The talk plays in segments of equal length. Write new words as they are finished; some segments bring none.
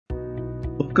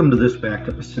Welcome to this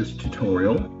Backup Assist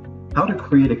tutorial, how to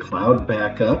create a cloud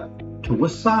backup to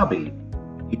Wasabi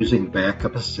using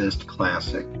Backup Assist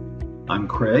Classic. I'm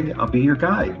Craig, I'll be your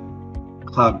guide.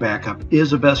 Cloud backup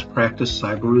is a best practice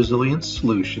cyber resilience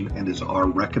solution and is our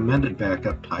recommended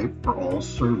backup type for all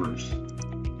servers.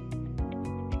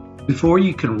 Before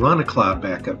you can run a cloud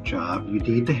backup job, you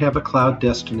need to have a cloud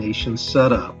destination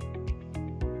set up.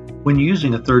 When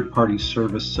using a third-party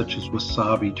service such as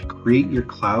Wasabi to create your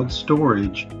cloud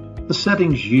storage, the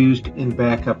settings used in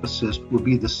Backup Assist will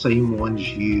be the same ones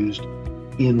used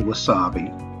in Wasabi.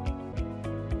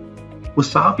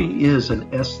 Wasabi is an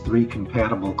S3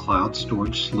 compatible cloud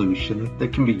storage solution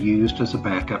that can be used as a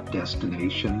backup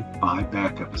destination by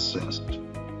Backup Assist.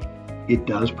 It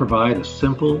does provide a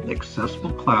simple,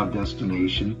 accessible cloud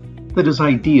destination that is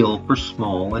ideal for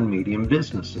small and medium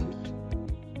businesses.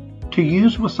 To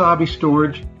use Wasabi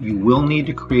storage, you will need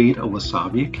to create a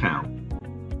Wasabi account.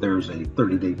 There's a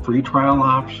 30-day free trial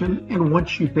option, and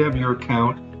once you have your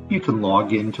account, you can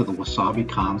log into the Wasabi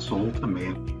console to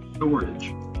manage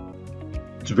storage.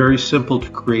 It's very simple to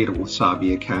create a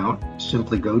Wasabi account.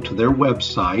 Simply go to their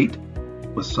website,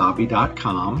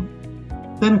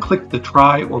 wasabi.com, then click the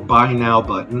Try or Buy Now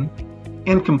button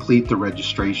and complete the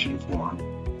registration form.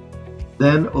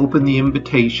 Then open the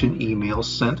invitation email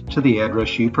sent to the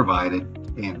address you provided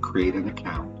and create an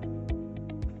account.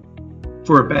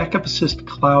 For a Backup Assist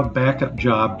Cloud backup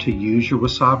job to use your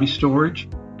Wasabi storage,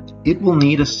 it will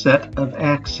need a set of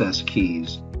access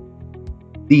keys.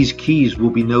 These keys will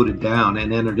be noted down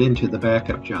and entered into the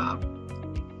backup job.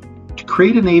 To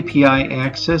create an API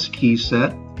access key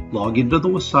set, log into the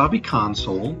Wasabi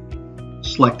console,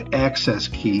 select Access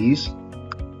Keys,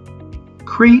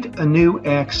 create a new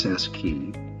access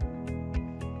key.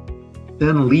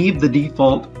 Then leave the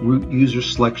default root user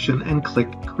selection and click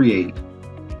Create.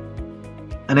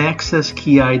 An access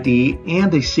key ID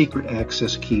and a secret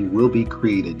access key will be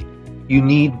created. You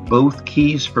need both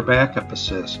keys for Backup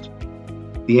Assist.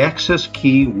 The access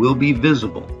key will be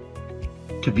visible.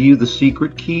 To view the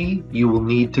secret key, you will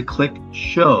need to click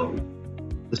Show.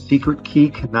 The secret key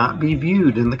cannot be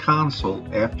viewed in the console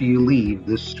after you leave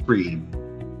this screen.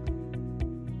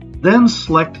 Then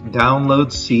select Download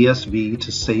CSV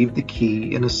to save the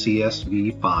key in a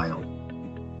CSV file.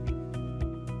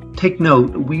 Take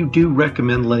note, we do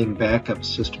recommend letting Backup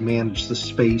Assist manage the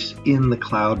space in the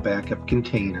cloud backup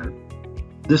container.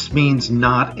 This means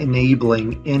not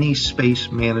enabling any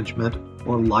space management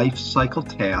or life cycle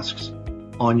tasks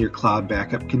on your cloud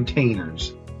backup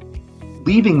containers.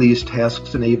 Leaving these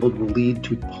tasks enabled will lead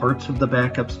to parts of the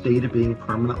backup's data being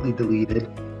permanently deleted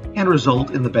and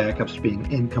result in the backups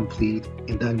being incomplete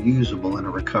and unusable in a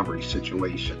recovery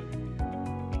situation.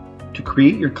 To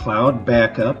create your cloud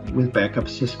backup with Backup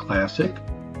Assist Classic,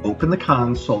 open the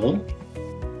console,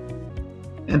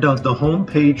 and on the home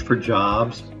page for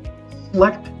jobs,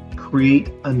 select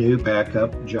Create a New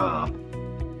Backup Job.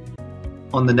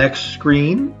 On the next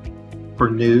screen, for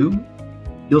New,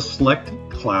 you'll select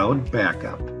Cloud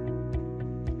Backup.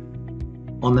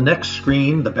 On the next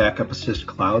screen, the Backup Assist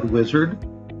Cloud Wizard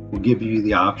will give you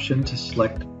the option to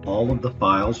select all of the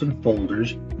files and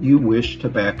folders you wish to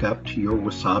back up to your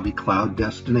Wasabi cloud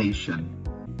destination.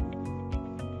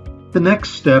 The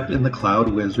next step in the Cloud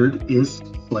Wizard is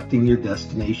selecting your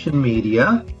destination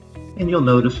media, and you'll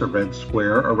notice a red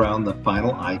square around the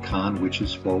final icon, which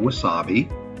is for Wasabi.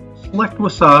 Select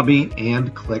Wasabi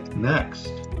and click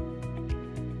Next.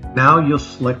 Now you'll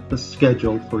select the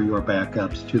schedule for your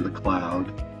backups to the cloud.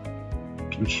 You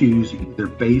can choose either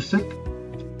Basic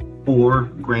or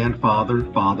Grandfather,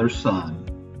 Father, Son.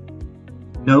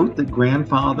 Note that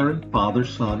Grandfather, Father,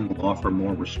 Son will offer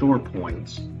more restore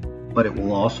points, but it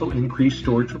will also increase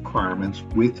storage requirements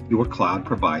with your cloud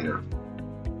provider.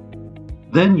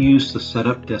 Then use the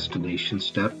Setup Destination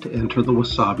step to enter the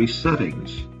Wasabi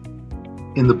settings.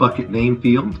 In the bucket name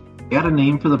field, add a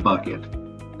name for the bucket.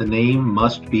 The name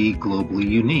must be globally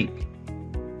unique.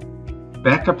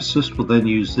 Backup Assist will then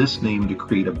use this name to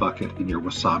create a bucket in your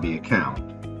Wasabi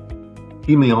account.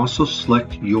 You may also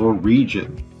select your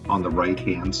region on the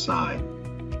right-hand side.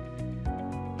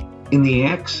 In the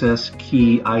Access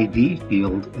Key ID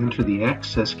field, enter the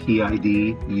access key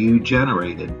ID you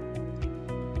generated.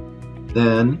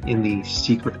 Then, in the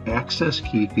Secret Access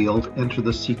Key field, enter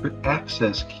the secret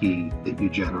access key that you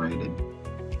generated.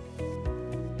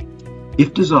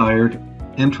 If desired,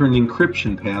 enter an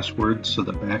encryption password so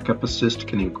that Backup Assist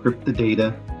can encrypt the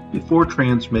data before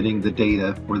transmitting the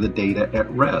data for the data at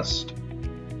rest.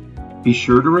 Be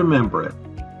sure to remember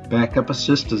it. Backup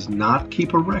Assist does not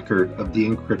keep a record of the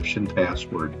encryption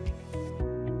password.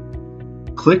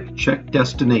 Click Check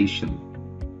Destination.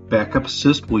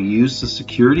 BackupAssist will use the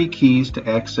security keys to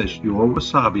access your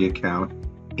Wasabi account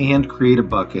and create a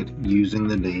bucket using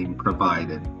the name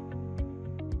provided.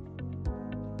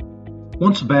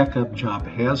 Once a backup job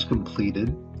has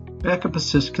completed,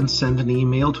 BackupAssist can send an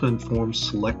email to inform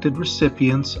selected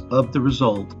recipients of the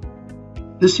result.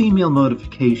 This email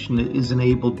notification is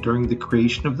enabled during the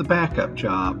creation of the backup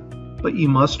job, but you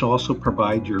must also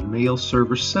provide your mail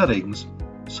server settings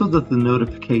so that the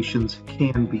notifications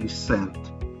can be sent.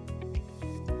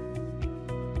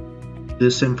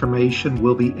 This information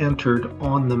will be entered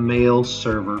on the mail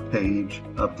server page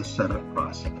of the setup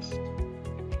process.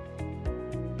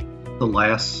 The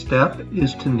last step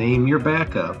is to name your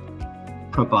backup.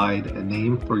 Provide a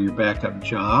name for your backup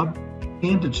job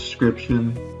and a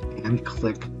description, and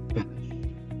click Finish.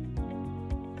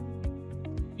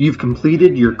 You've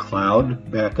completed your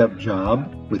cloud backup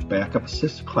job with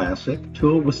BackupAssist Classic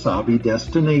to a Wasabi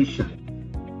destination.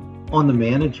 On the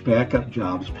Manage Backup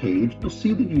Jobs page, you'll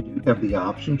see that you do have the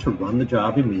option to run the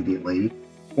job immediately,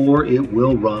 or it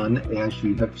will run as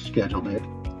you have scheduled it.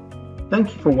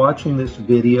 Thank you for watching this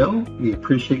video. We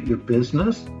appreciate your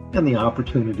business and the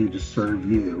opportunity to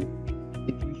serve you.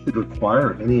 If you should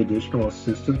require any additional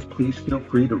assistance, please feel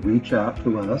free to reach out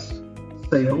to us,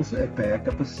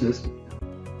 sales@BackupAssist.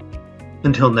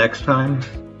 Until next time,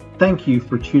 thank you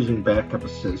for choosing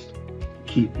BackupAssist to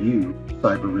keep you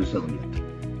cyber resilient.